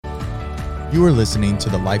You are listening to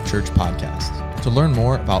the Life Church podcast. To learn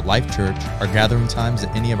more about Life Church, our gathering times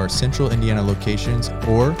at any of our Central Indiana locations,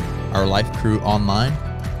 or our Life Crew online,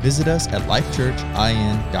 visit us at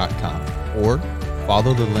lifechurchin.com or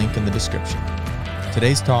follow the link in the description.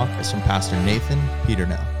 Today's talk is from Pastor Nathan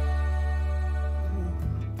Peternel.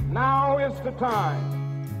 Now is the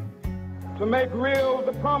time to make real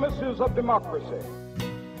the promises of democracy,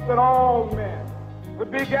 that all men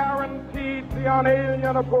would be guaranteed the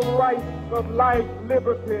unalienable rights of life,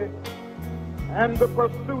 liberty, and the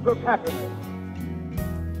pursuit of happiness.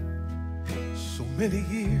 So many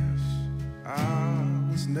years I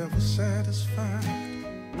was never satisfied.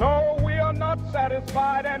 No, we are not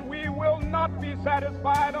satisfied, and we will not be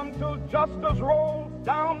satisfied until justice rolls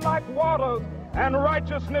down like waters and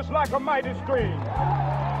righteousness like a mighty stream.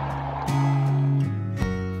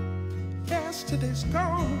 Yesterday's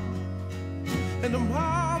gone, and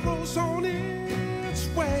tomorrow's on its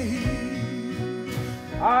way.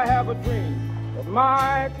 I have a dream that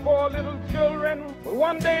my 4 little children will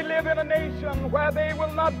one day live in a nation where they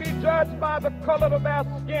will not be judged by the color of their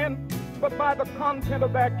skin, but by the content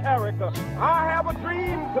of their character. I have a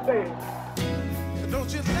dream today. And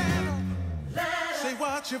don't you let say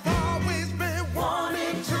what you've always been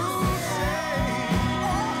wanting to say.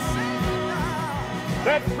 Oh, say it now.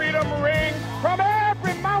 Let freedom ring from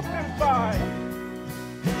every mountainside.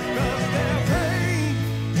 'Cause there ain't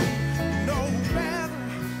no better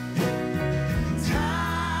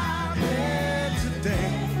time than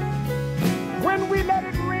today. When we let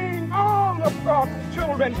it ring, all of God's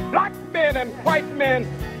children, black men and white men,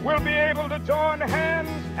 will be able to join hands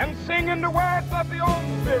and sing in the words of the old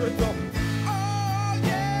spiritual. Oh,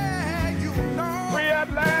 yeah, you know. Free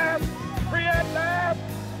at last, free at last.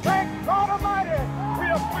 Thank God Almighty, we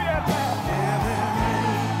are free at last. Yeah, there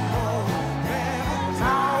ain't no better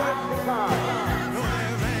Now is the time. No,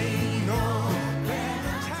 there ain't no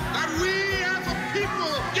better time. That we as a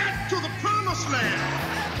people get to the promised land.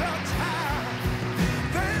 Time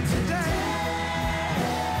than today.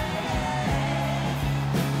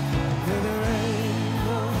 Yeah, there ain't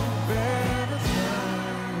no better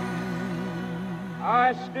time I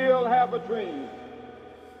still have a dream.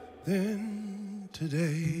 than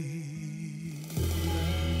today.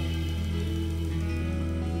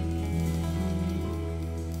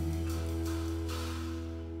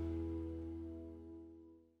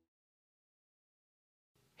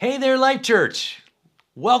 Hey there, Life Church.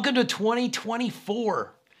 Welcome to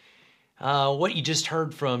 2024. What you just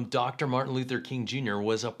heard from Dr. Martin Luther King Jr.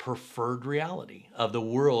 was a preferred reality of the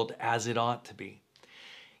world as it ought to be.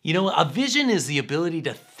 You know, a vision is the ability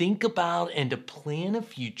to think about and to plan a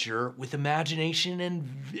future with imagination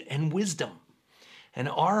and wisdom. And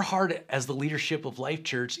our heart as the leadership of Life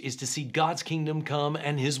Church is to see God's kingdom come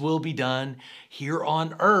and His will be done here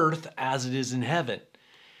on earth as it is in heaven.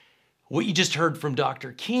 What you just heard from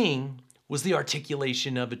Dr. King was the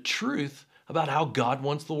articulation of a truth about how God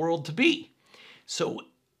wants the world to be. So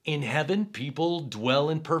in heaven, people dwell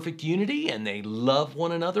in perfect unity and they love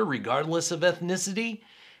one another regardless of ethnicity.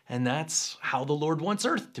 And that's how the Lord wants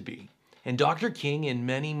earth to be. And Dr. King and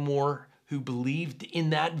many more who believed in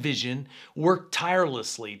that vision worked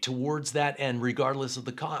tirelessly towards that end regardless of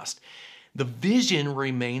the cost. The vision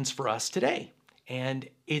remains for us today. And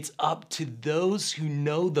it's up to those who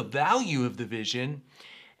know the value of the vision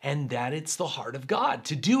and that it's the heart of God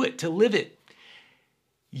to do it, to live it.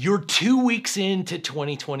 You're 2 weeks into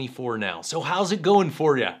 2024 now. So how's it going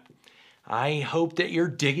for you? I hope that you're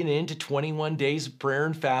digging into 21 days of prayer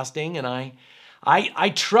and fasting. And I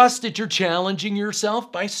trust that you're challenging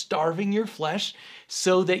yourself by starving your flesh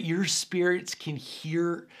so that your spirits can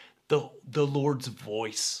hear the Lord's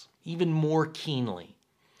voice even more keenly.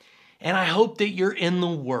 And I hope that you're in the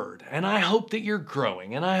Word, and I hope that you're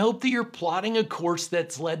growing, and I hope that you're plotting a course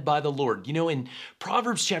that's led by the Lord. You know, in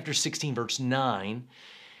Proverbs chapter 16, verse 9,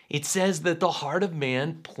 it says that the heart of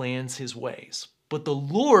man plans his ways, but the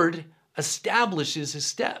Lord establishes his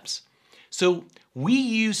steps. So we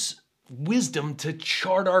use wisdom to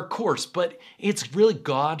chart our course, but it's really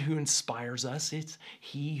God who inspires us. It's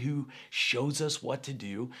He who shows us what to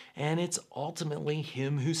do, and it's ultimately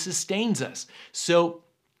Him who sustains us. So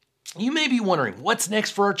you may be wondering, what's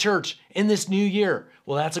next for our church in this new year?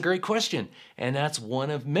 Well, that's a great question, and that's one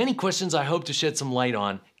of many questions I hope to shed some light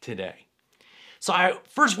on today. So I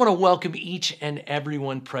first want to welcome each and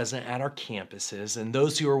everyone present at our campuses and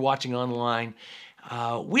those who are watching online.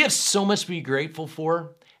 We have so much to be grateful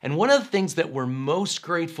for, and one of the things that we're most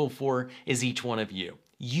grateful for is each one of you.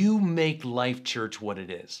 You make Life Church what it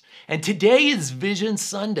is. And today is Vision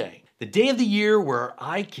Sunday. the day of the year where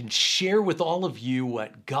I can share with all of you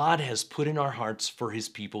what God has put in our hearts for his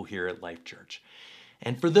people here at Life Church.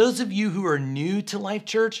 And for those of you who are new to Life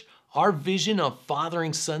Church, our vision of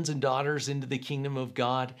fathering sons and daughters into the kingdom of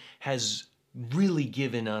God has really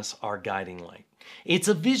given us our guiding light. It's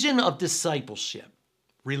a vision of discipleship,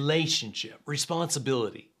 relationship,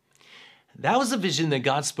 responsibility. That was a vision that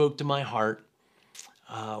God spoke to my heart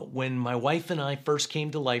when my wife and I first came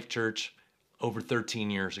to Life Church over 13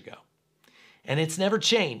 years ago. And it's never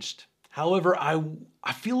changed. However,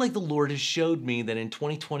 I feel like the Lord has showed me that in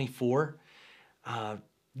 2024,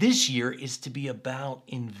 this year is to be about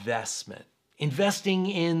investment, investing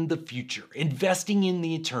in the future, investing in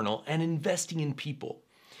the eternal, and investing in people.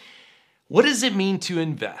 What does it mean to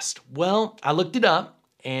invest? Well, I looked it up,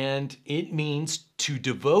 and it means to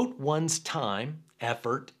devote one's time,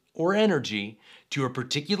 effort, or energy to a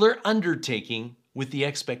particular undertaking with the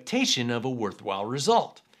expectation of a worthwhile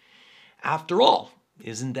result. After all,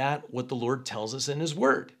 isn't that what the Lord tells us in his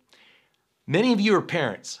word? Many of you are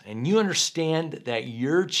parents, and you understand that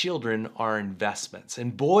your children are investments,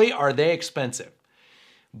 and boy, are they expensive.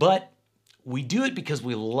 But we do it because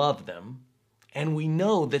we love them, and we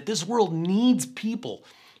know that this world needs people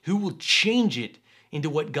who will change it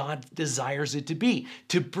into what God desires it to be,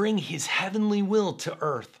 to bring his heavenly will to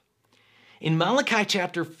earth. In Malachi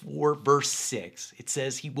chapter 4, verse 6, it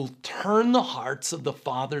says, he will turn the hearts of the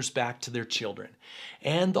fathers back to their children,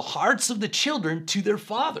 and the hearts of the children to their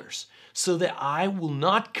fathers, so that I will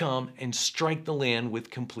not come and strike the land with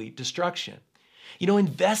complete destruction. You know,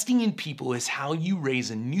 investing in people is how you raise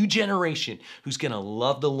a new generation who's going to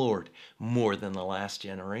love the Lord more than the last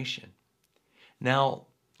generation. Now,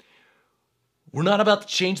 we're not about to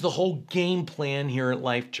change the whole game plan here at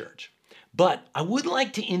Life Church. But I would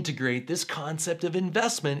like to integrate this concept of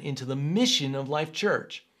investment into the mission of Life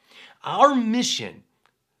Church. Our mission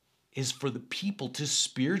is for the people to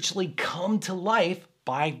spiritually come to life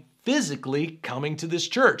by physically coming to this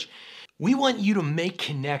church. We want you to make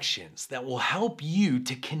connections that will help you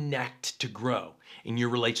to connect to grow in your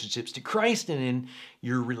relationships to Christ and in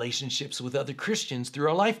your relationships with other Christians through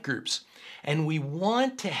our life groups. And we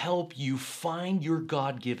want to help you find your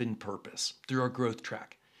God-given purpose through our growth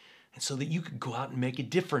track, and so that you could go out and make a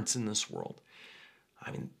difference in this world.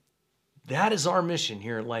 I mean, that is our mission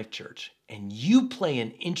here at Life Church, and you play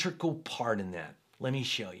an integral part in that. Let me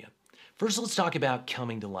show you. First, let's talk about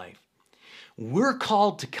coming to life. We're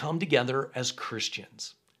called to come together as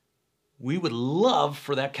Christians. We would love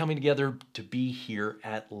for that coming together to be here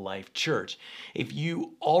at Life Church. If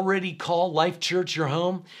you already call Life Church your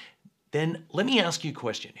home, then let me ask you a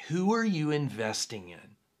question. Who are you investing in?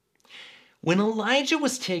 When Elijah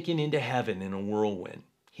was taken into heaven in a whirlwind,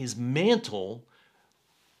 his mantle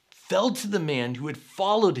fell to the man who had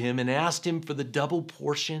followed him and asked him for the double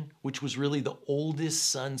portion, which was really the oldest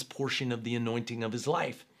son's portion of the anointing of his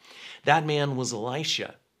life. That man was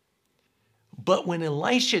Elisha. But when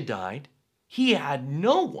Elisha died, he had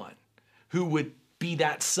no one who would be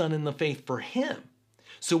that son in the faith for him.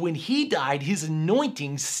 So when he died, his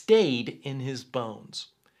anointing stayed in his bones.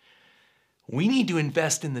 We need to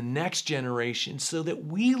invest in the next generation so that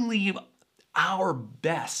we leave our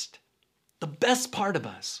best, the best part of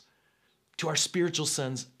us, to our spiritual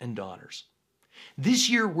sons and daughters. This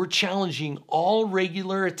year, we're challenging all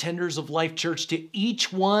regular attenders of Life Church to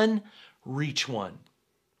each one reach one.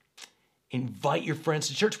 Invite your friends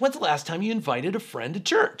to church. When's the last time you invited a friend to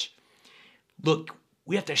church? Look,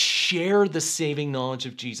 we have to share the saving knowledge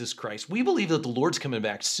of Jesus Christ. We believe that the Lord's coming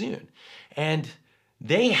back soon, and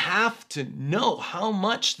they have to know how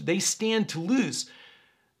much they stand to lose.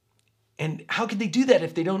 And how can they do that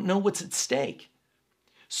if they don't know what's at stake?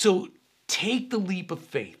 So take the leap of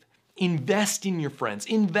faith. Invest in your friends.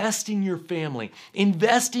 Invest in your family.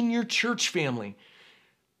 Invest in your church family.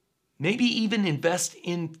 Maybe even invest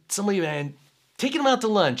in somebody and taking them out to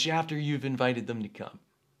lunch after you've invited them to come.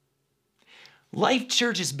 Life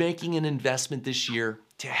Church is making an investment this year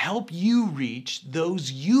to help you reach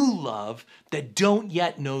those you love that don't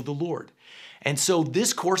yet know the Lord. And so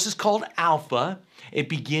this course is called Alpha. It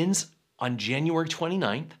begins on January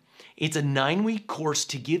 29th. It's a 9-week course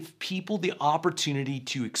to give people the opportunity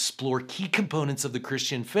to explore key components of the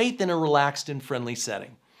Christian faith in a relaxed and friendly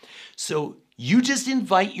setting. So you just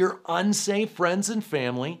invite your unsaved friends and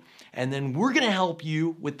family, and then we're going to help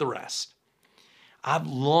you with the rest. I've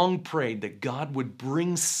long prayed that God would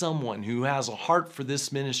bring someone who has a heart for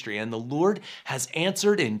this ministry, and the Lord has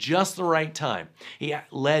answered in just the right time. He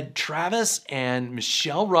led Travis and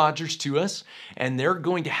Michelle Rogers to us, and they're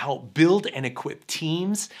going to help build and equip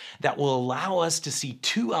teams that will allow us to see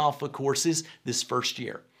 2 Alpha courses this first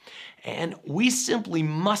year. And we simply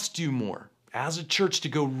must do more as a church to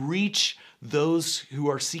go reach those who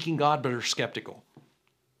are seeking God but are skeptical.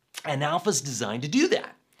 And Alpha's designed to do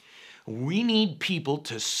that. We need people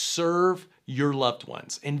to serve your loved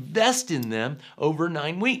ones. Invest in them over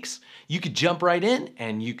 9 weeks. You could jump right in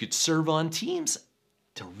and you could serve on teams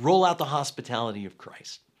to roll out the hospitality of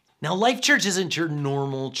Christ. Now, Life Church isn't your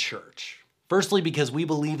normal church. Firstly, because we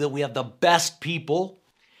believe that we have the best people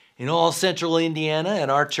in all central Indiana at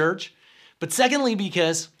our church. But secondly,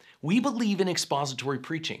 because we believe in expository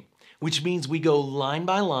preaching, which means we go line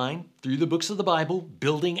by line through the books of the Bible,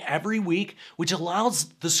 building every week, which allows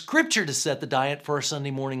the scripture to set the diet for our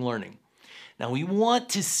Sunday morning learning. Now, we want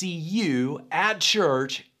to see you at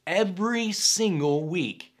church every single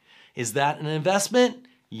week. Is that an investment?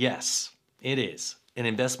 Yes, it is. An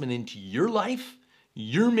investment into your life,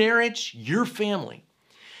 your marriage, your family.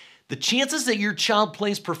 The chances that your child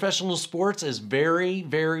plays professional sports is very,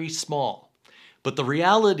 very small. But the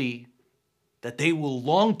reality that they will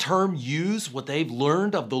long-term use what they've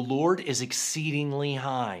learned of the Lord is exceedingly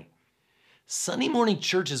high. Sunday morning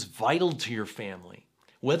church is vital to your family,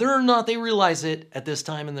 whether or not they realize it at this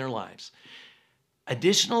time in their lives.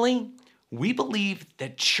 Additionally, we believe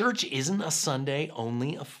that church isn't a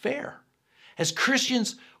Sunday-only affair. As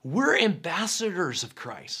Christians, we're ambassadors of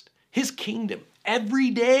Christ, His kingdom,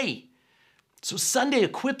 every day. So Sunday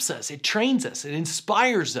equips us, it trains us, it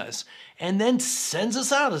inspires us, and then sends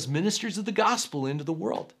us out as ministers of the gospel into the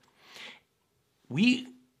world. We're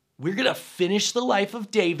going to finish the life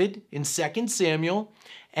of David in 2 Samuel,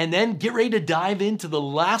 and then get ready to dive into the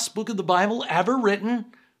last book of the Bible ever written,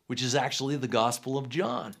 which is actually the Gospel of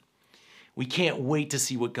John. We can't wait to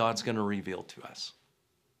see what God's going to reveal to us.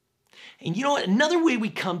 And you know what? Another way we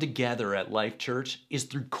come together at Life Church is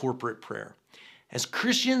through corporate prayer. As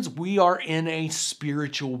Christians, we are in a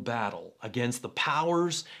spiritual battle against the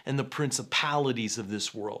powers and the principalities of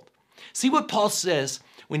this world. See what Paul says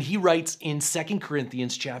when he writes in 2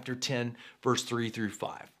 Corinthians chapter 10, verse 3 through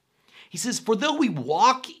 5. He says, "For though we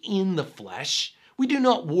walk in the flesh, we do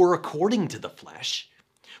not war according to the flesh.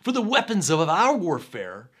 For the weapons of our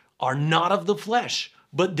warfare are not of the flesh,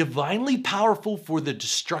 but divinely powerful for the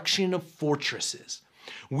destruction of fortresses.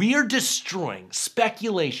 We are destroying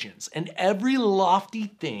speculations and every lofty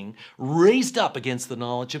thing raised up against the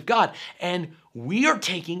knowledge of God, and we are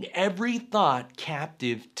taking every thought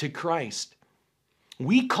captive to Christ.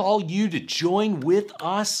 We call you to join with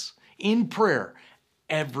us in prayer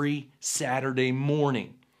every Saturday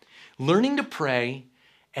morning. Learning to pray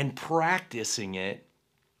and practicing it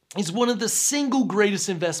is one of the single greatest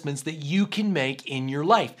investments that you can make in your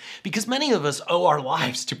life, because many of us owe our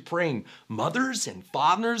lives to praying mothers and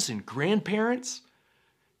fathers and grandparents.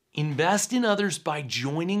 Invest in others by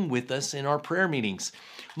joining with us in our prayer meetings.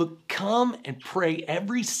 Look, come and pray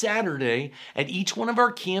every Saturday at each one of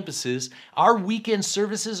our campuses. Our weekend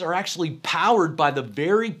services are actually powered by the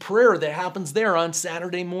very prayer that happens there on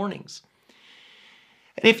Saturday mornings.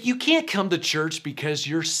 And if you can't come to church because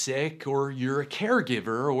you're sick or you're a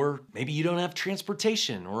caregiver or maybe you don't have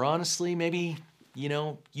transportation or honestly maybe you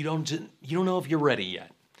don't know if you're ready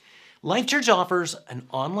yet, Life Church offers an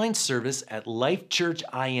online service at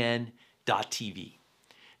lifechurchin.tv.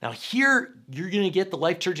 Now here you're going to get the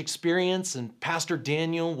Life Church experience, and Pastor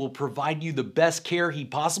Daniel will provide you the best care he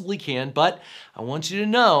possibly can, but I want you to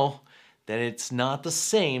know that it's not the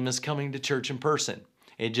same as coming to church in person.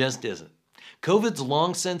 It just isn't. COVID's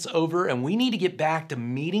long since over, and we need to get back to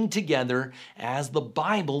meeting together as the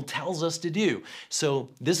Bible tells us to do. So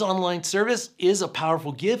this online service is a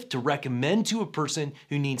powerful gift to recommend to a person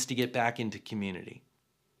who needs to get back into community.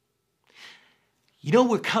 You know,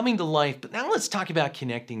 we're coming to life, but now let's talk about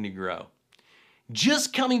connecting to grow.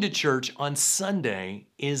 Just coming to church on Sunday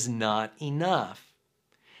is not enough.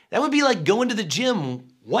 That would be like going to the gym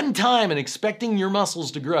one time and expecting your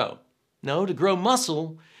muscles to grow. No, to grow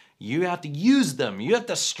muscle, you have to use them. You have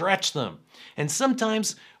to stretch them. And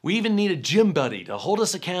sometimes we even need a gym buddy to hold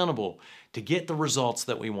us accountable to get the results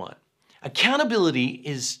that we want. Accountability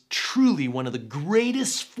is truly one of the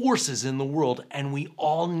greatest forces in the world, and we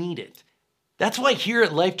all need it. That's why here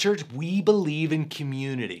at Life Church, we believe in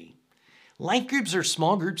community. Life groups are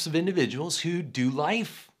small groups of individuals who do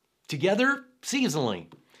life together seasonally.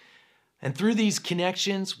 And through these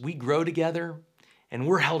connections, we grow together, and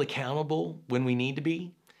we're held accountable when we need to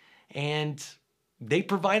be. And they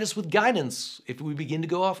provide us with guidance if we begin to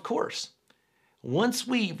go off course. Once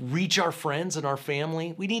we reach our friends and our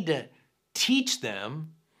family, we need to teach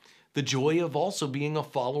them the joy of also being a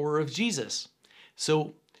follower of Jesus.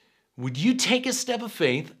 So would you take a step of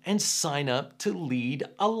faith and sign up to lead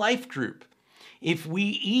a life group? If we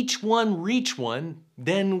each one reach one,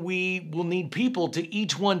 then we will need people to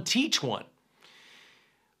each one teach one.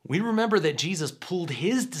 We remember that Jesus pulled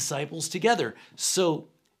his disciples together, so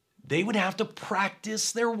they would have to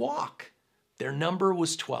practice their walk. Their number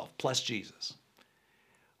was 12, plus Jesus.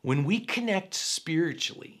 When we connect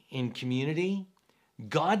spiritually in community,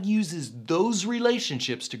 God uses those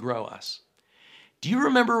relationships to grow us. Do you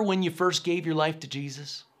remember when you first gave your life to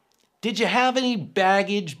Jesus? Did you have any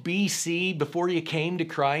baggage BC before you came to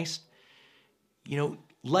Christ? You know,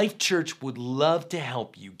 Life Church would love to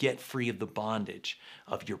help you get free of the bondage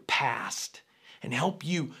of your past and help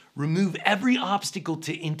you remove every obstacle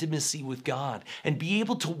to intimacy with God and be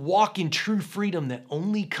able to walk in true freedom that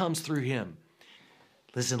only comes through Him.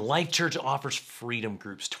 Listen, Life Church offers freedom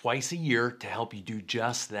groups twice a year to help you do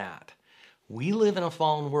just that. We live in a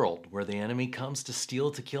fallen world where the enemy comes to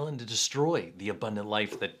steal, to kill, and to destroy the abundant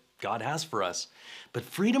life that God has for us. But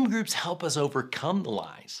freedom groups help us overcome the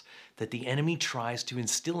lies that the enemy tries to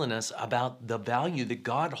instill in us about the value that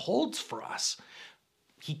God holds for us.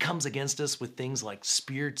 He comes against us with things like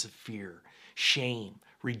spirits of fear, shame,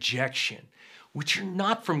 rejection, which are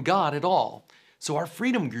not from God at all. So our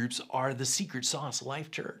freedom groups are the secret sauce of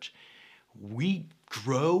Life Church. We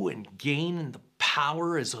grow and gain in the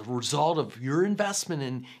power as a result of your investment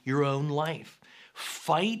in your own life.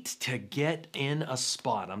 Fight to get in a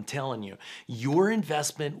spot. I'm telling you, your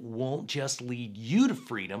investment won't just lead you to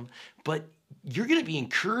freedom, but you're going to be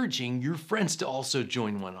encouraging your friends to also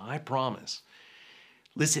join one, I promise.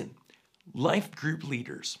 Listen, life group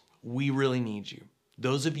leaders, we really need you.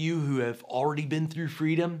 Those of you who have already been through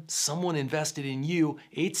freedom, someone invested in you,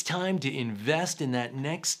 it's time to invest in that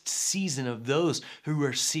next season of those who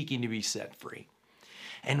are seeking to be set free.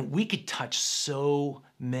 And we could touch so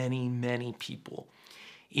many people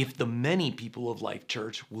if the many people of Life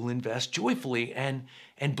Church will invest joyfully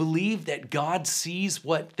and believe that God sees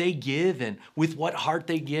what they give and with what heart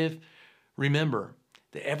they give. Remember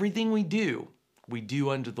that everything we do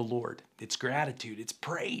unto the Lord. It's gratitude, it's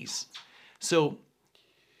praise. So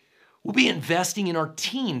we'll be investing in our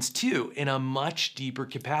teens too in a much deeper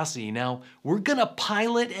capacity. Now, we're gonna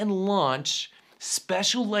pilot and launch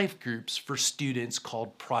special life groups for students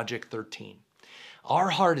called Project 13. Our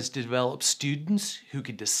heart is to develop students who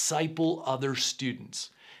can disciple other students.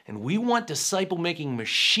 And we want disciple-making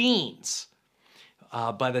machines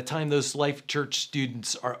by the time those Life Church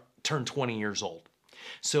students turn 20 years old.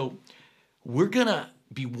 So we're gonna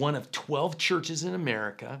be one of 12 churches in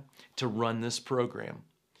America to run this program.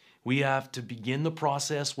 We have to begin the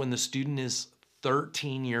process when the student is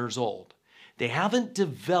 13 years old. They haven't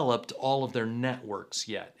developed all of their networks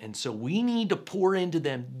yet, and so we need to pour into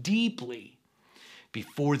them deeply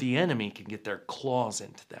before the enemy can get their claws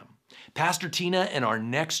into them. Pastor Tina and our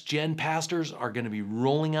next gen pastors are going to be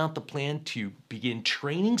rolling out the plan to begin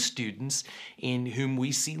training students in whom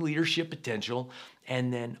we see leadership potential,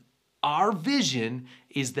 and then our vision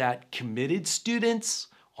is that committed students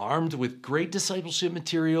armed with great discipleship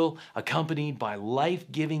material, accompanied by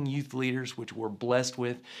life-giving youth leaders, which we're blessed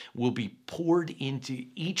with, will be poured into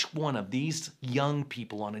each one of these young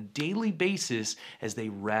people on a daily basis as they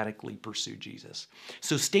radically pursue Jesus.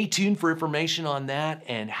 So stay tuned for information on that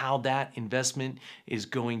and how that investment is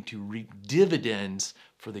going to reap dividends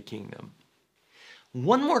for the kingdom.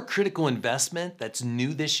 One more critical investment that's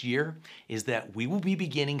new this year is that we will be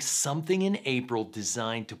beginning something in April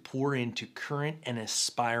designed to pour into current and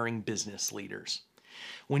aspiring business leaders.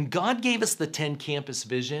 When God gave us the 10 campus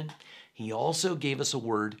vision, He also gave us a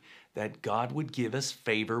word that God would give us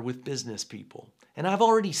favor with business people. And I've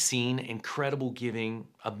already seen incredible giving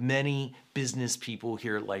of many business people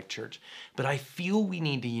here at Life Church, but I feel we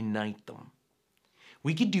need to unite them.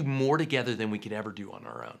 We could do more together than we could ever do on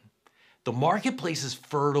our own. The marketplace is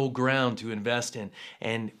fertile ground to invest in,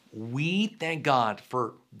 and we thank God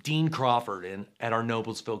for Dean Crawford at our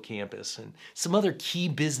Noblesville campus and some other key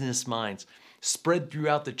business minds spread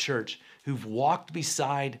throughout the church who've walked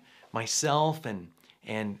beside myself and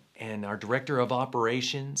our Director of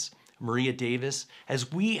Operations, Maria Davis,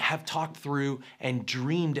 as we have talked through and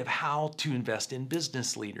dreamed of how to invest in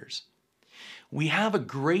business leaders. We have a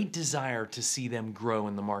great desire to see them grow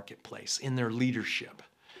in the marketplace, in their leadership,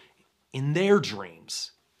 in their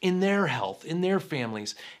dreams, in their health, in their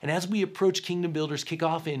families. And as we approach Kingdom Builders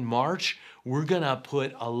Kickoff in March, we're gonna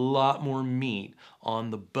put a lot more meat on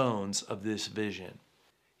the bones of this vision.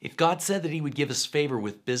 If God said that He would give us favor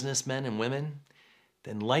with businessmen and women,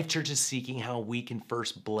 then Life Church is seeking how we can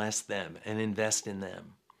first bless them and invest in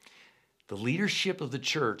them. The leadership of the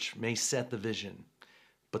church may set the vision,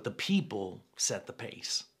 but the people set the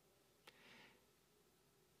pace.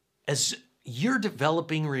 As you're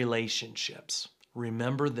developing relationships.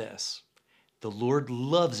 Remember this. The Lord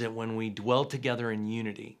loves it when we dwell together in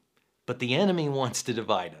unity, but the enemy wants to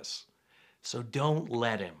divide us. So don't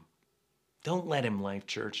let him. Don't let him, Life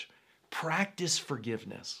Church. Practice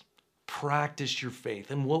forgiveness. Practice your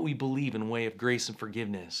faith and what we believe in way of grace and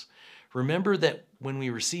forgiveness. Remember that when we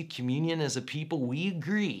receive communion as a people, we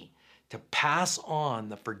agree to pass on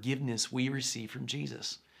the forgiveness we receive from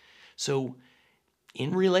Jesus. So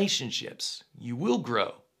in relationships, you will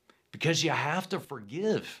grow because you have to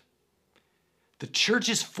forgive. The church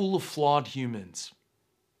is full of flawed humans.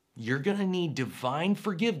 You're going to need divine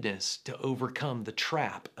forgiveness to overcome the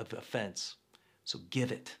trap of offense. So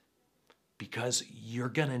give it because you're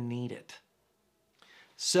going to need it.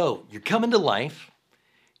 So you're coming to life.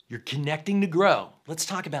 You're connecting to grow. Let's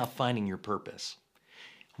talk about finding your purpose.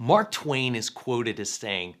 Mark Twain is quoted as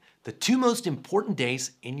saying, "The two most important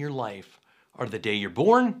days in your life are the day you're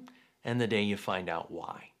born and the day you find out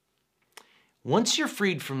why." Once you're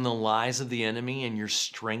freed from the lies of the enemy and you're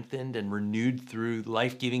strengthened and renewed through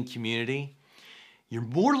life-giving community, you're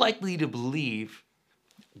more likely to believe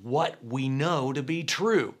what we know to be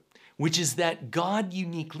true, which is that God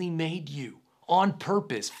uniquely made you on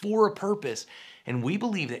purpose, for a purpose. And we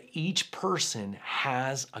believe that each person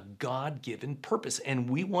has a God-given purpose, and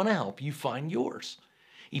we want to help you find yours.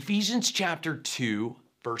 Ephesians chapter 2,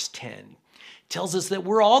 verse 10 tells us that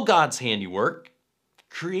we're all God's handiwork,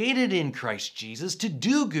 created in Christ Jesus to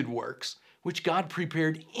do good works, which God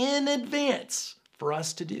prepared in advance for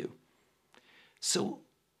us to do. So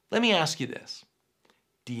let me ask you this.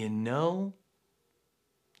 Do you know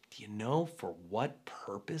for what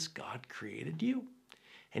purpose God created you?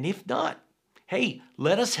 And if not, hey,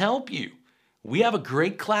 let us help you. We have a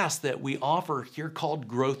great class that we offer here called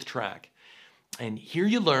Growth Track. And here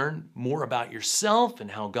you learn more about yourself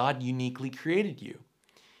and how God uniquely created you.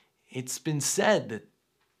 It's been said that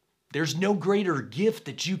there's no greater gift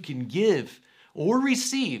that you can give or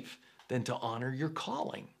receive than to honor your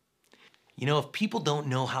calling. You know, if people don't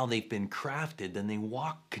know how they've been crafted, then they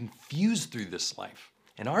walk confused through this life.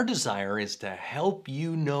 And our desire is to help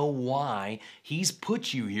you know why He's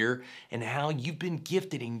put you here and how you've been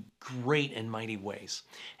gifted in great and mighty ways.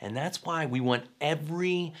 And that's why we want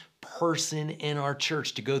every person in our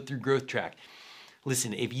church to go through Growth Track.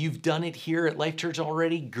 Listen, if you've done it here at Life Church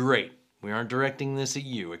already, great. We aren't directing this at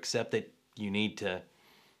you, except that you need to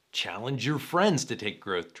challenge your friends to take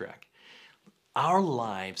Growth Track. Our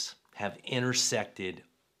lives have intersected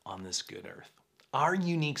on this good earth. Our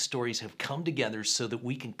unique stories have come together so that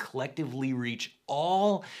we can collectively reach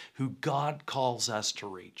all who God calls us to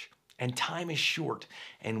reach. And time is short,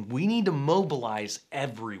 and we need to mobilize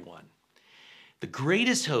everyone. The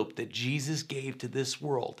greatest hope that Jesus gave to this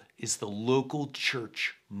world is the local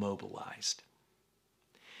church mobilized.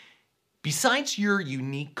 Besides your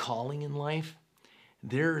unique calling in life,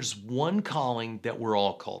 there's one calling that we're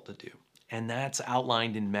all called to do, and that's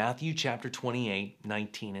outlined in Matthew chapter 28,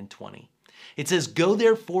 19 and 20. It says, "Go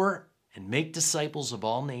therefore and make disciples of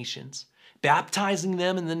all nations, baptizing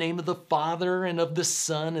them in the name of the Father and of the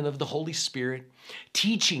Son and of the Holy Spirit,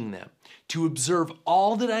 teaching them to observe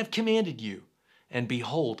all that I've commanded you. And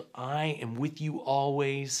behold, I am with you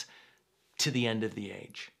always to the end of the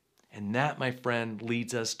age." And that, my friend,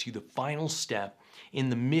 leads us to the final step in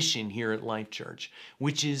the mission here at Life Church,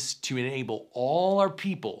 which is to enable all our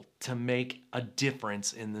people to make a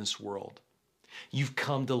difference in this world. You've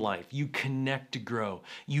come to life. You connect to grow.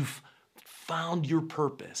 You've found your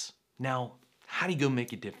purpose. Now, how do you go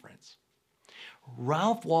make a difference?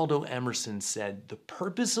 Ralph Waldo Emerson said, "The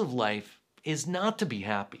purpose of life is not to be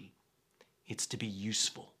happy. It's to be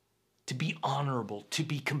useful, to be honorable, to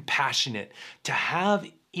be compassionate, to have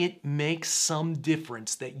it make some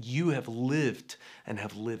difference that you have lived and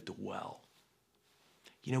have lived well."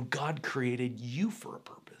 You know, God created you for a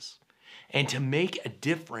purpose and to make a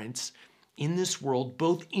difference in this world,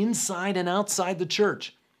 both inside and outside the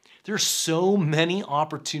church. There's so many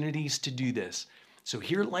opportunities to do this. So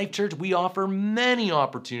here at Life Church, we offer many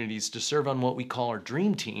opportunities to serve on what we call our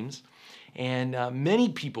dream teams. And many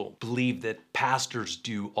people believe that pastors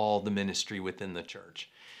do all the ministry within the church.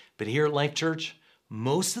 But here at Life Church,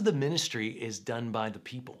 most of the ministry is done by the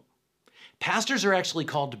people. Pastors are actually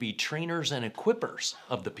called to be trainers and equippers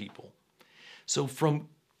of the people. So from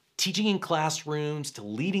teaching in classrooms, to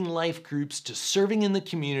leading life groups, to serving in the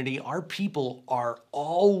community, our people are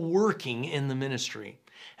all working in the ministry.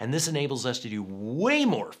 And this enables us to do way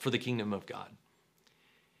more for the kingdom of God.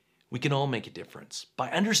 We can all make a difference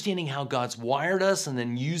by understanding how God's wired us and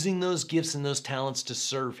then using those gifts and those talents to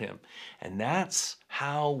serve Him. And that's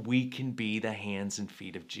how we can be the hands and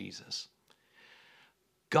feet of Jesus.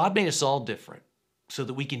 God made us all different so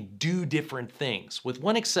that we can do different things, with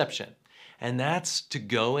one exception, and that's to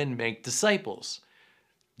go and make disciples.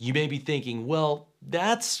 You may be thinking, well,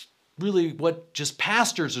 that's really what just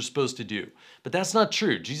pastors are supposed to do. But that's not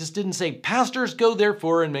true. Jesus didn't say, pastors, go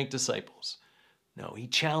therefore and make disciples. No, he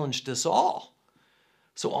challenged us all.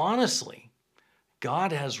 So honestly,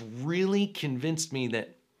 God has really convinced me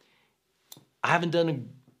that I haven't done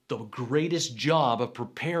the greatest job of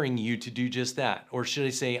preparing you to do just that. Or should I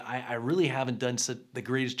say, I really haven't done the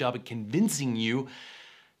greatest job of convincing you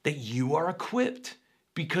that you are equipped,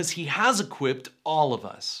 because he has equipped all of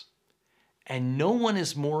us. And no one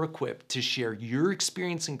is more equipped to share your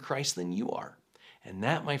experience in Christ than you are. And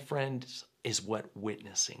that, my friends, is what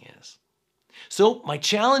witnessing is. So my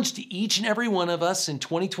challenge to each and every one of us in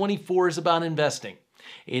 2024 is about investing.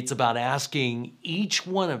 It's about asking each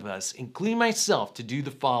one of us, including myself, to do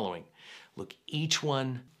the following. Look, each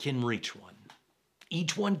one can reach one.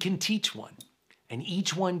 Each one can teach one. And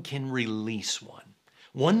each one can release one.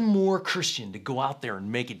 One more Christian to go out there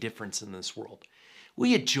and make a difference in this world. Will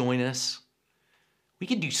you join us? We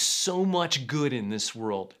can do so much good in this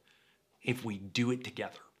world if we do it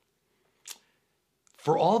together.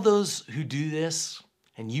 For all those who do this,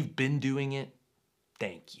 and you've been doing it,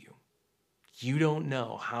 thank you. You don't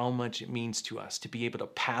know how much it means to us to be able to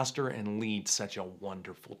pastor and lead such a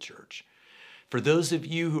wonderful church. For those of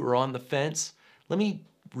you who are on the fence, let me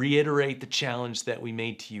reiterate the challenge that we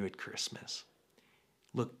made to you at Christmas.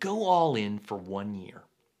 Look, go all in for 1 year.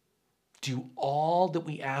 Do all that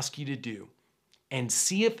we ask you to do, and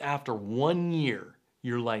see if after 1 year,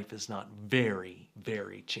 your life is not very,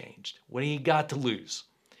 very changed. What do you got to lose?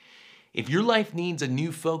 If your life needs a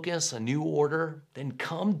new focus, a new order, then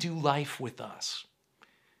come do life with us.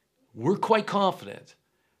 We're quite confident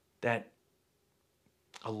that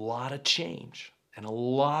a lot of change and a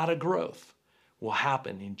lot of growth will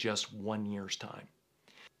happen in just 1 year's time.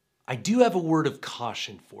 I do have a word of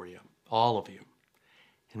caution for you, all of you.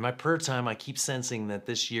 In my prayer time, I keep sensing that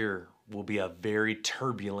this year will be a very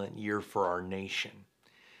turbulent year for our nation.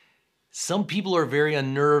 Some people are very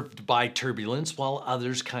unnerved by turbulence, while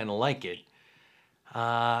others kind of like it.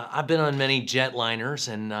 I've been on many jetliners,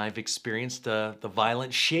 and I've experienced the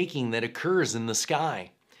violent shaking that occurs in the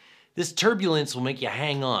sky. This turbulence will make you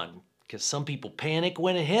hang on, because some people panic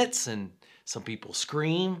when it hits, and some people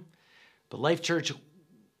scream. But Life Church,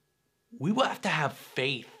 we will have to have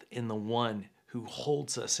faith in the one who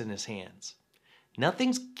holds us in his hands.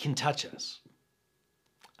 Nothing can touch us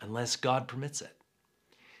unless God permits it.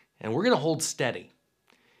 And we're going to hold steady.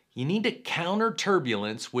 You need to counter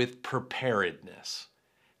turbulence with preparedness.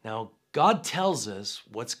 Now, God tells us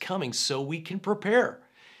what's coming so we can prepare.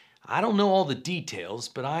 I don't know all the details,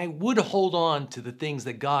 but I would hold on to the things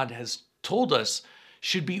that God has told us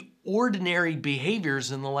should be ordinary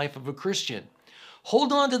behaviors in the life of a Christian.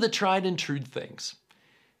 Hold on to the tried and true things.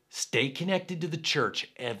 Stay connected to the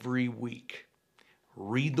church every week.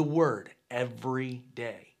 Read the word every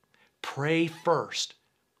day. Pray first.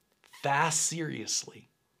 Fast seriously.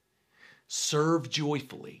 Serve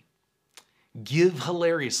joyfully. Give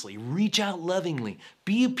hilariously. Reach out lovingly.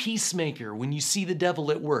 Be a peacemaker when you see the devil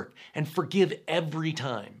at work, and forgive every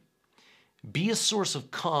time. Be a source of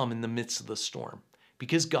calm in the midst of the storm,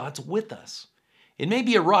 because God's with us. It may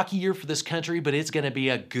be a rocky year for this country, but it's going to be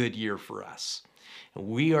a good year for us.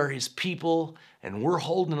 We are his people, and we're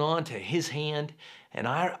holding on to his hand. And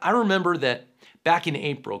I remember that back in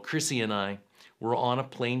April, Chrissy and I were on a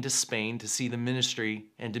plane to Spain to see the ministry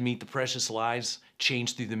and to meet the precious lives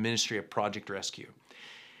changed through the ministry of Project Rescue.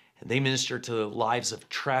 And they minister to the lives of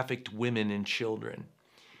trafficked women and children.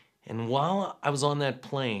 And while I was on that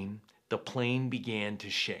plane, the plane began to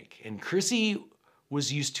shake. And Chrissy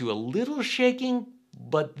was used to a little shaking,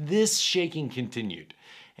 but this shaking continued.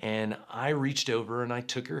 And I reached over and I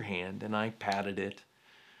took her hand and I patted it.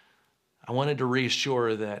 I wanted to reassure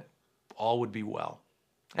her that all would be well.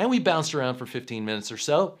 And we bounced around for 15 minutes or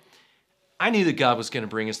so. I knew that God was going to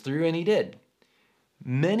bring us through, and he did.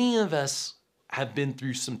 Many of us have been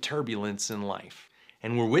through some turbulence in life,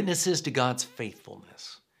 and we're witnesses to God's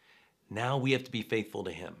faithfulness. Now we have to be faithful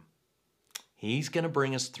to him. He's going to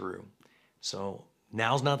bring us through. So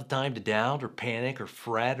now's not the time to doubt or panic or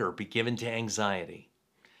fret or be given to anxiety.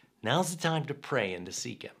 Now's the time to pray and to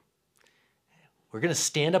seek him. We're going to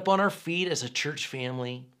stand up on our feet as a church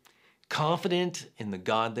family, confident in the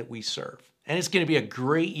God that we serve. And it's going to be a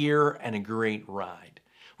great year and a great ride.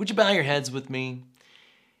 Would you bow your heads with me?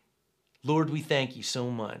 Lord, we thank you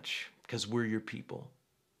so much because we're your people.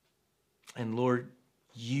 And Lord,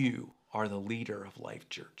 you are the leader of Life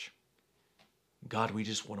Church. God, we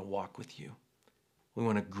just want to walk with you. We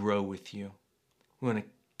want to grow with you. We want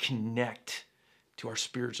to connect to our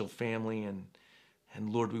spiritual family, and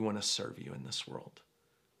Lord, we want to serve you in this world.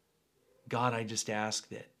 God, I just ask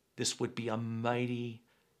that this would be a mighty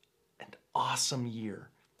and awesome year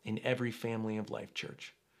in every family of Life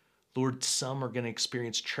Church. Lord, some are going to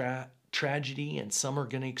experience tragedy and some are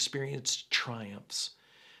going to experience triumphs.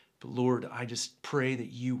 But Lord, I just pray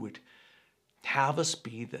that you would have us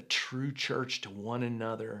be the true church to one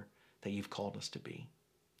another that you've called us to be.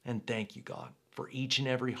 And thank you, God, for each and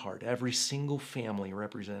every heart, every single family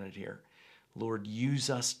represented here. Lord, use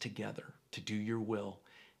us together to do your will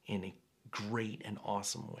in great and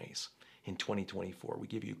awesome ways in 2024. We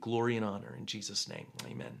give you glory and honor in Jesus' name.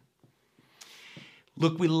 Amen.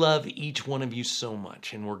 Look, we love each one of you so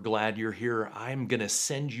much, and we're glad you're here. I'm going to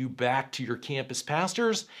send you back to your campus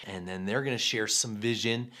pastors, and then they're going to share some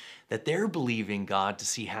vision that they're believing God to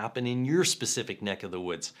see happen in your specific neck of the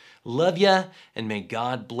woods. Love ya, and may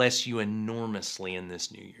God bless you enormously in this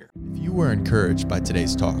new year. If you were encouraged by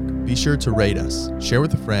today's talk, be sure to rate us, share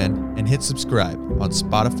with a friend, and hit subscribe on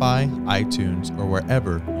Spotify, iTunes, or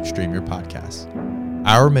wherever you stream your podcasts.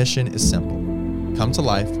 Our mission is simple. Come to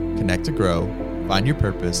life, connect to grow, find your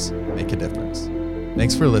purpose, make a difference.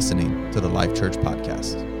 Thanks for listening to the Life Church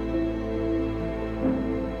Podcast.